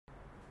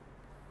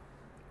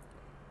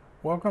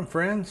Welcome,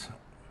 friends.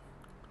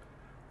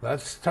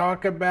 Let's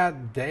talk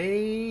about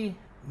day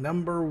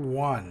number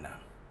 1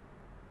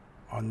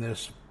 on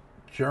this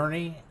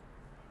journey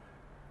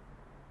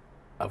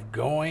of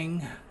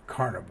going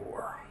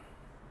carnivore.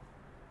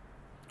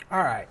 All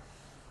right,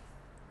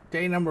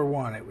 day number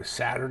 1. It was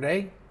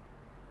Saturday,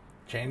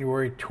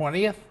 January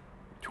 20th,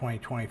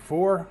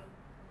 2024.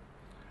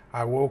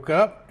 I woke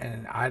up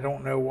and I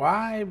don't know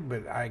why,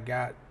 but I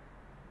got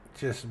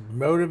just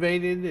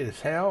motivated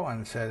as hell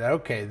and said,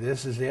 okay,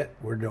 this is it.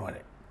 We're doing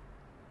it.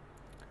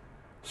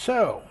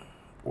 So,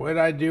 what did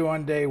I do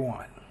on day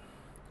 1?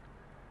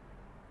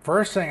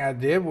 First thing I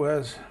did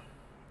was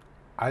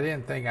I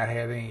didn't think I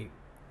had any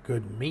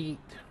good meat.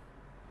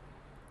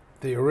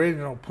 The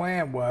original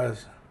plan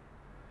was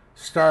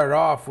start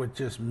off with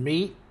just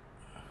meat,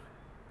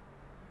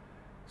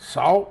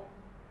 salt,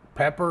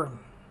 pepper,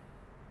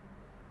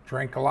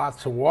 drink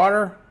lots of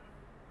water,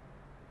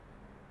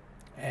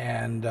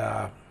 and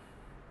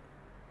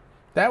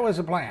that was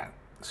the plan.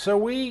 So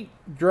we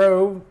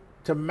drove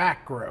to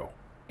Macro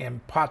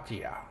in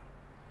Pattaya.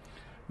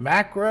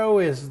 Macro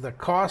is the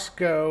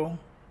Costco,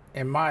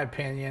 in my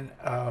opinion,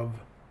 of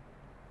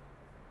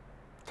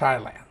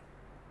Thailand.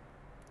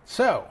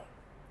 So,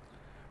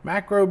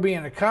 Macro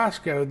being a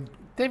Costco,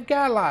 they've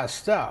got a lot of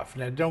stuff.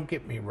 Now, don't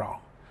get me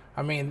wrong.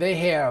 I mean, they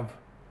have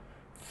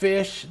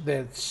fish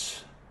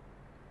that's,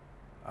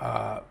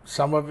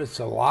 some of it's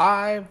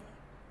alive,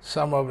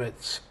 some of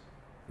it's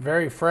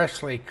very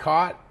freshly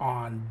caught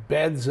on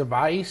beds of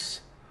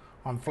ice,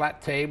 on flat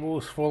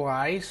tables full of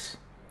ice.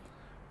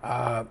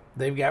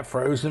 They've got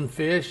frozen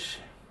fish.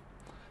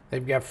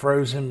 They've got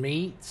frozen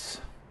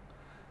meats.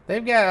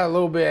 They've got a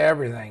little bit of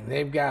everything.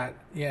 They've got,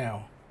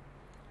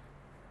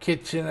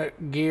 kitchen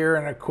gear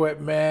and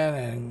equipment,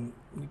 and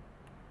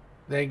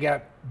they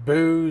got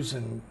booze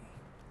and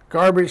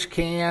garbage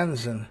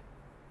cans, and,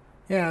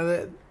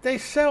 they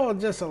sell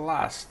just a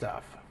lot of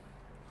stuff.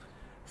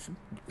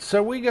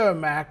 So we go to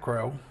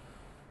Macro,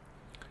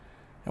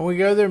 and we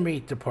go to their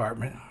meat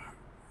department.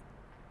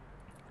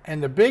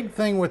 And the big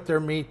thing with their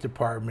meat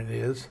department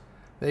is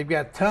they've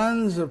got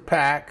tons of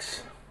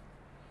packs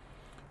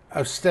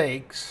of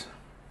steaks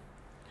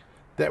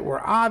that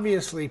were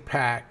obviously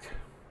packed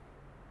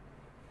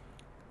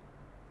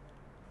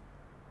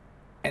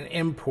and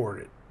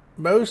imported.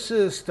 Most of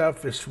the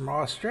stuff is from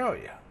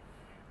Australia.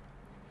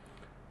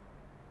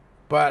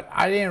 But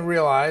I didn't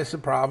realize the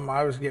problem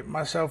I was getting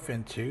myself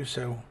into,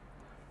 so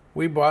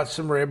we bought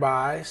some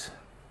ribeyes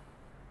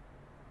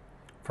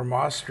from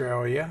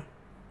Australia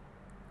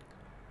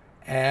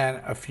and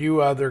a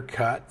few other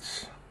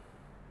cuts,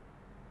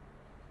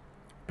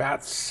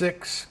 about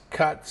 6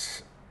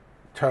 cuts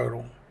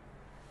total.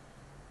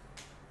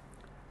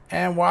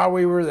 And while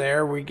we were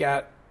there, we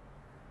got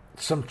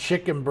some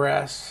chicken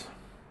breasts,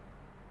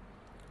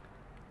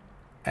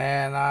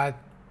 and I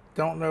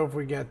don't know if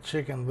we got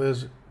chicken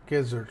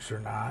gizzards or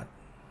not.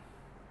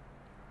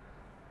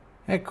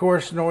 And of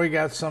course, Noi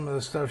got some of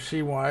the stuff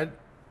she wanted,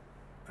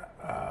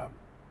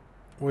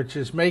 which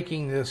is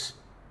making this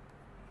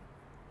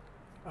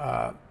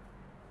a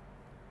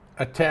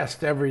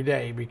test every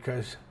day,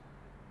 because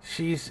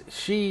she's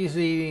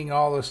eating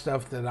all the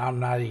stuff that I'm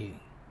not eating.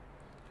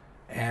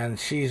 And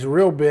she's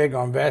real big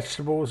on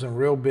vegetables and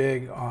real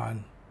big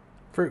on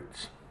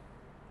fruits.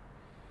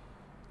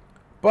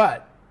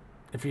 But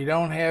if you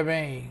don't have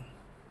any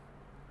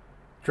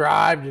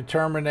drive,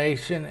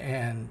 determination,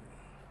 and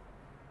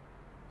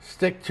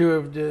stick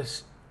to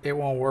it, it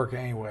won't work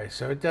anyway.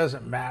 So it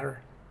doesn't matter.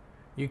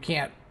 You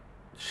can't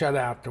shut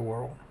out the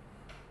world.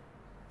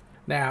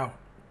 Now,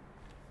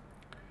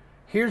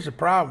 here's the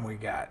problem we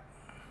got.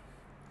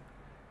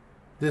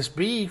 This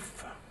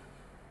beef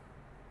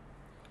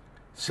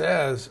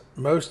says,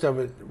 most of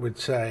it would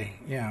say,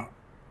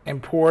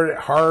 imported,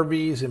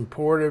 Harvey's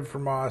imported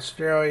from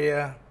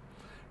Australia.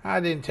 I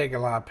didn't take a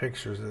lot of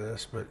pictures of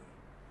this, but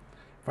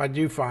if I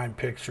do find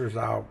pictures,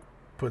 I'll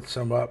put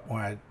some up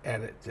when I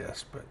edit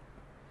this. But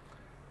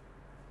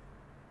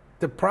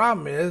the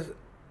problem is,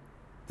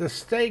 the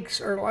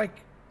steaks are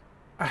like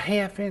a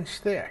 ½ inch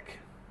thick.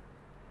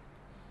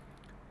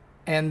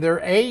 And they're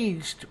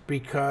aged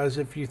because,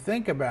 if you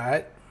think about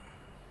it,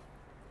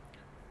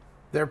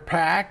 they're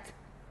packed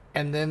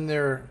and then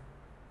they're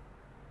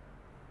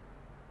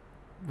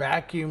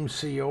vacuum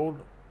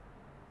sealed.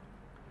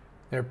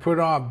 They're put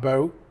on a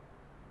boat,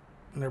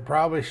 and they're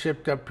probably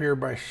shipped up here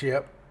by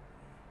ship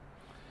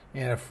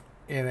in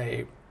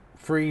a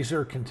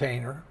freezer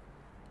container.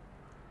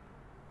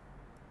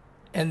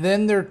 And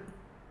then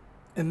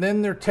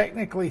they're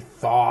technically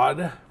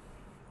thawed,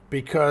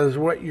 because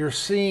what you're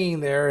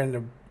seeing there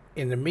in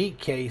the meat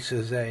case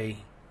is a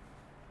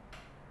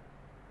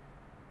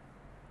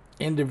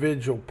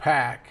individual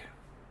pack,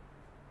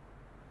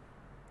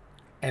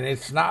 and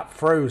it's not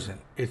frozen,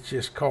 it's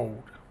just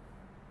cold.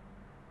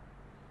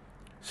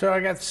 So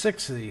I got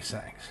 6 of these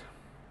things,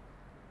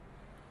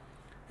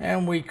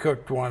 and we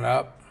cooked one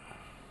up,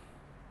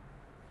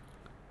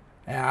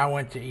 and I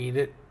went to eat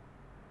it,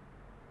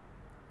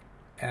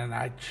 and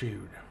I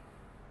chewed,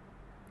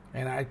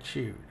 and I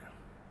chewed,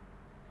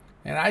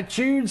 And I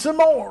chewed some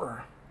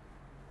more.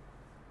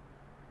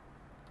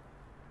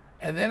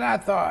 And then I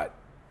thought,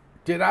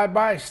 did I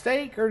buy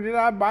steak or did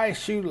I buy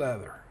shoe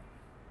leather?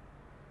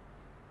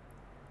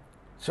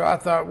 So I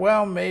thought,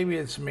 well, maybe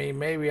it's me.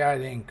 Maybe I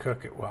didn't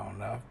cook it well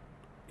enough.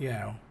 You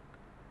know,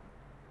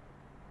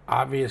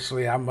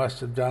 obviously I must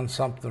have done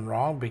something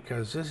wrong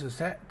because this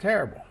is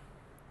terrible.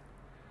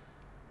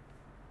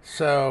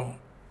 So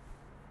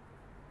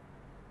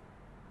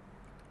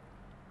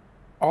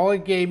all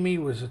it gave me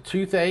was a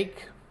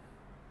toothache.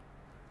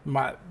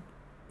 My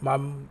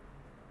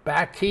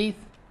back teeth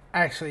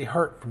actually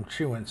hurt from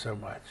chewing so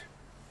much.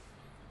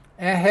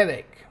 And a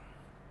headache.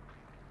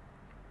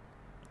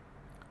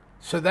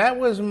 So that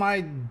was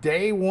my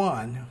day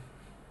one.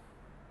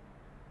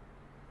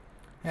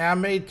 And I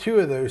made 2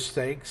 of those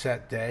steaks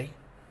that day.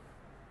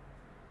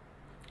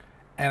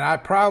 And I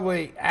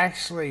probably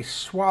actually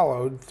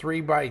swallowed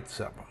 3 bites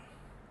of them.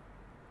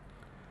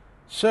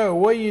 So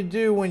what you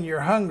do when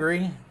you're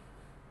hungry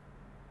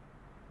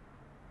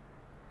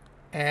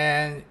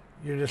and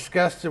you're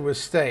disgusted with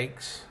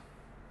steaks,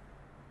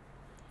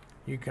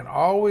 you can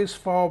always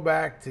fall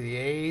back to the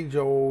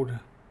age-old,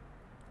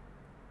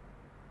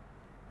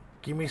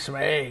 give me some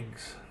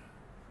eggs.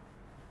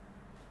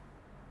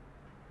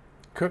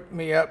 Cook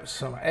me up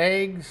some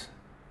eggs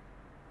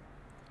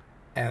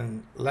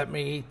and let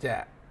me eat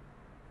that.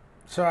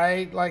 So I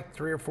ate like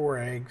 3 or 4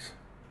 eggs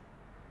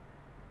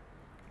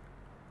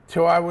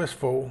till I was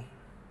full,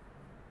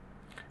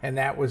 and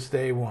that was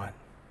day one.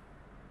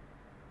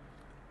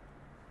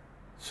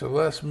 So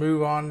let's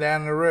move on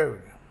down the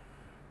road.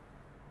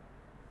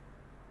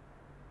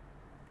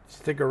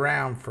 Stick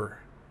around for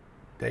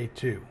day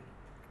 2.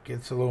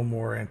 Gets a little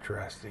more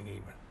interesting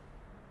even.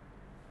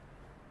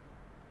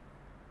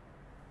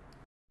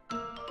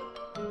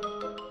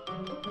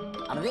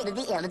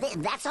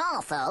 That's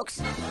all,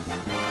 folks.